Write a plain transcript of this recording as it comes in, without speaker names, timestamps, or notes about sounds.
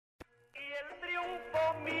triunfo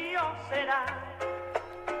mío será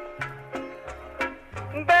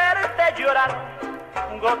verte llorar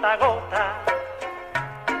gota a gota,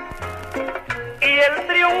 y el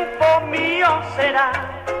triunfo mío será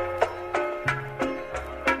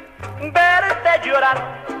verte llorar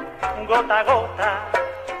gota a gota,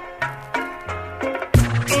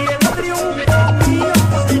 y el triunfo mío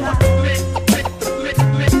será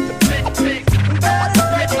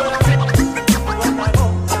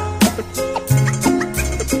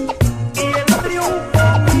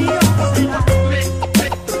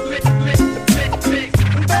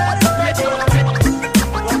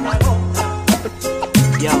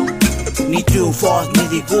ni triunfos ni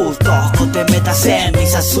disgustos, no te metas en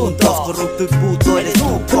mis asuntos. Corrupto y puto eres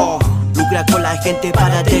tú, lucra con la gente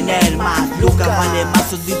para tener más. Lucas vale más,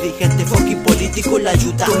 sos dirigente, fucking político la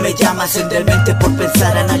ayuda. Tú me llamas enteramente por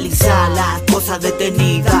pensar, analizar las cosas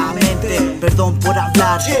detenidamente. Perdón por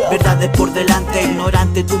hablar, verdades por delante.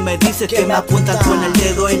 Ignorante, tú me dices que me apuntan con el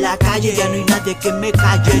dedo en la calle. Ya no hay nadie que me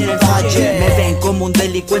calle en el valle. Me ven como un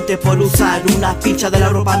delincuente por usar una pincha de la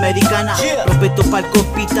ropa americana. Respeto pa'l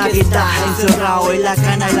compita que está encerrado en la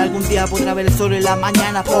cana. Él algún día podrá ver el sol en la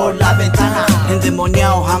mañana por la ventana.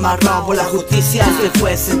 Endemoniados, amarrados por la justicia, se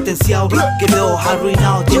fue sentenciado. Quedó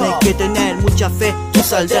arruinado, tienes que tener mucha fe. Tú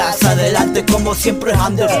saldrás adelante como siempre,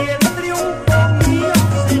 under.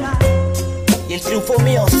 Y el triunfo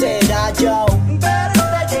mío será yo.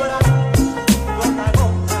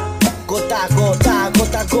 Gota a gota,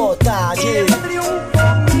 gota a gota, yeah.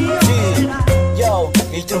 Yo,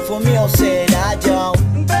 el triunfo mío será yo.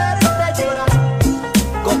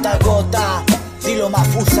 Gota a gota, dilo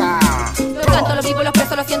Mafuza. Lo canto, lo vivo, lo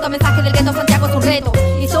expreso, lo siento. Mensaje del gueto, Santiago es un reto.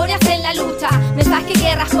 Historias en la lucha, mensaje,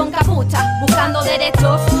 guerras con capucha. Buscando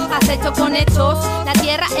derechos, acecho con hechos. La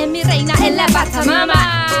tierra es mi reina, es la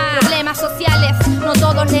Pachamama. Problemas sociales, no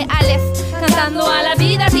todos leales. Cantando a la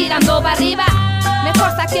vida, tirando para arriba.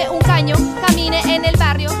 Mejor saque un caño, camine en el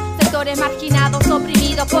barrio. Sectores marginados,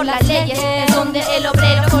 oprimidos por las leyes. Es donde el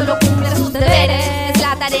obrero solo cumple sus deberes. Es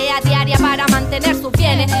la tarea diaria para mantener sus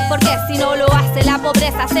bienes. Porque si no lo hace, la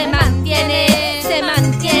pobreza se mantiene. Se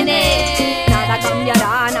mantiene. Nada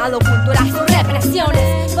cambiará, nada ocultará sus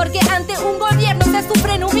represiones. Porque ante un gobierno se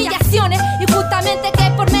sufren humillaciones. Y justamente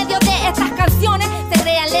que por medio de estas canciones se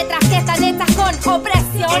crean letras que están hechas con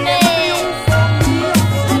opresiones.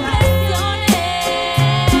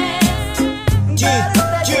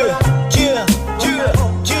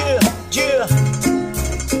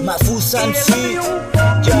 Mafuza MC,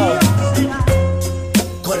 yo,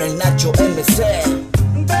 con el NAXHOMC.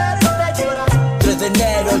 3 de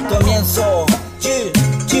enero el comienzo.